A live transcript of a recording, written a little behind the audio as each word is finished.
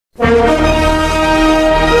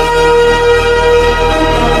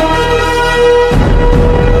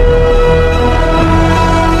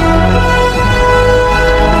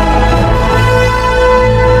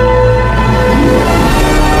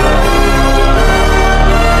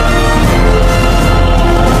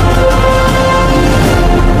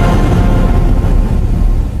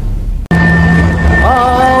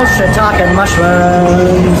Shiitake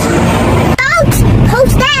mushrooms. Don't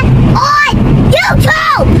post that on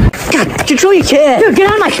YouTube! God, control your kid. Dude, get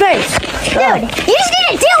out of my face. Dude, you just need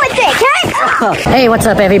to deal with it, okay? Hey, what's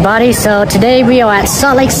up, everybody? So today we are at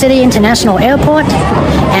Salt Lake City International Airport,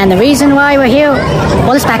 and the reason why we're here, well,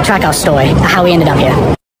 let's backtrack our story, how we ended up here.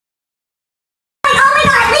 Oh my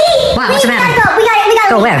God, Lee! Wow, what's the matter? We gotta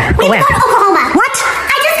Go leave. where? We Go have to where? go to Oklahoma. What?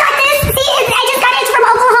 I just got this. See, I just got it from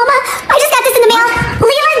Oklahoma. I just got this in the mail.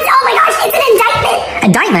 Leland's, oh my gosh, it's an indictment.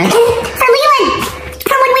 Indictment? For Leland.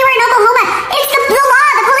 From when we were in Oklahoma. It's the law,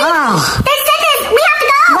 the police. Oh. They said this. We have to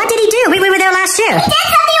go. What did he do? We were there last year. He did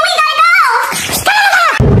something. We gotta go.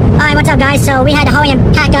 Alright, what's up, guys? So we had to hurry and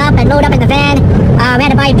pack up and load up in the van. We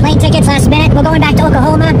had to buy plane tickets last minute. We're going back to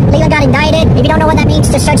Oklahoma. Leland got indicted. If you don't know what that means,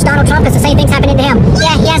 just search Donald Trump, because the same thing's happening to him.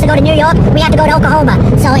 Yeah, he has to go to New York. We have to go to Oklahoma.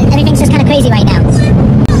 So everything's just kind of crazy right now.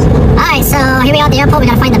 Alright, so here we are at the airport. We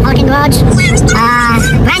gotta find the parking garage.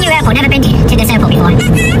 Brand new airport. Never been to this airport before.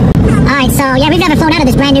 Alright, so yeah, we've never flown out of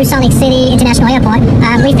this brand new Salt Lake City International Airport.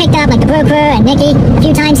 We've picked up like the Brew Crew and Nikki a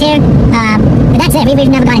few times here. But that's it. We've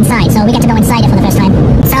never got inside, so we get to go inside it for the first time.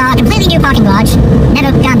 So a completely new parking garage.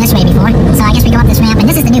 Never gone this way before. So I guess we go up this ramp, and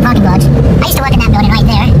this is the new parking garage. I used to work in that building right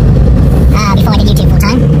there. Before I did YouTube full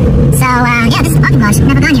time. So yeah, this is the parking garage.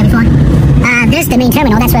 Never gone here before. There's the main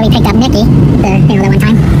terminal. That's where we picked up Nikki. That one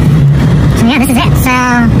time. So yeah, this is it. So,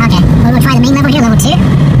 okay. We'll try the main level here, level 2.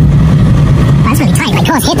 That's really tight. My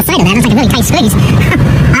cars hit the side of that. That's like a really tight squeeze.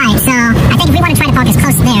 Alright, so I think if we want to try to park as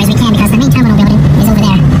close there as we can, because the main terminal building is over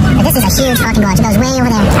there. But this is a huge parking garage. It goes way over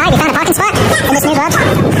there. Alright, we found a parking spot in this new garage.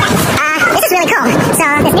 This is really cool. So,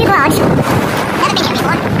 this new garage, never been here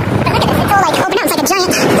before. But look at this. It's all like open up. It's like a giant.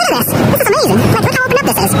 Look at this. This is amazing. Like, look how open up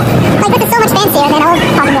this is. Like, this is so much fancier than old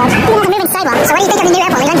parking garage. Even has a moving sidewalk. So, what do you think of the new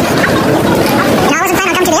airport, Leland? I wasn't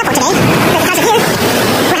planning on coming to the airport today, but because of you,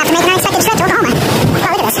 we'll have to make an unexpected trip to Oklahoma.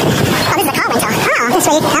 Oh, look at this. Oh, this is a car rental. Oh, this is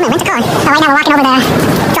sweet. I'm gonna rent a car. So right now we're walking over the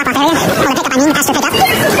drop-off area. Or the pickup, passenger pickup.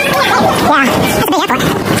 Yeah, it's a big airport.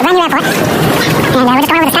 It's a brand new airport. And we're just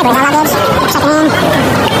going over the sideways. Our luggage, checking in.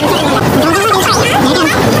 Yeah, maybe a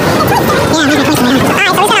place for me.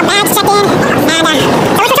 Alright, so we got our bags checked in. And, so we're just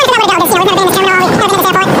trying to figure out where to go. We've never been in this terminal. We've never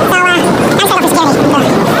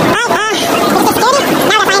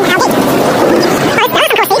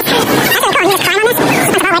been in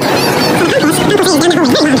this airport. So, I'm set up for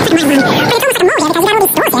security. Alright, is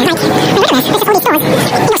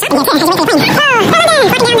it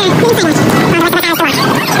security? Now we're fine. I'll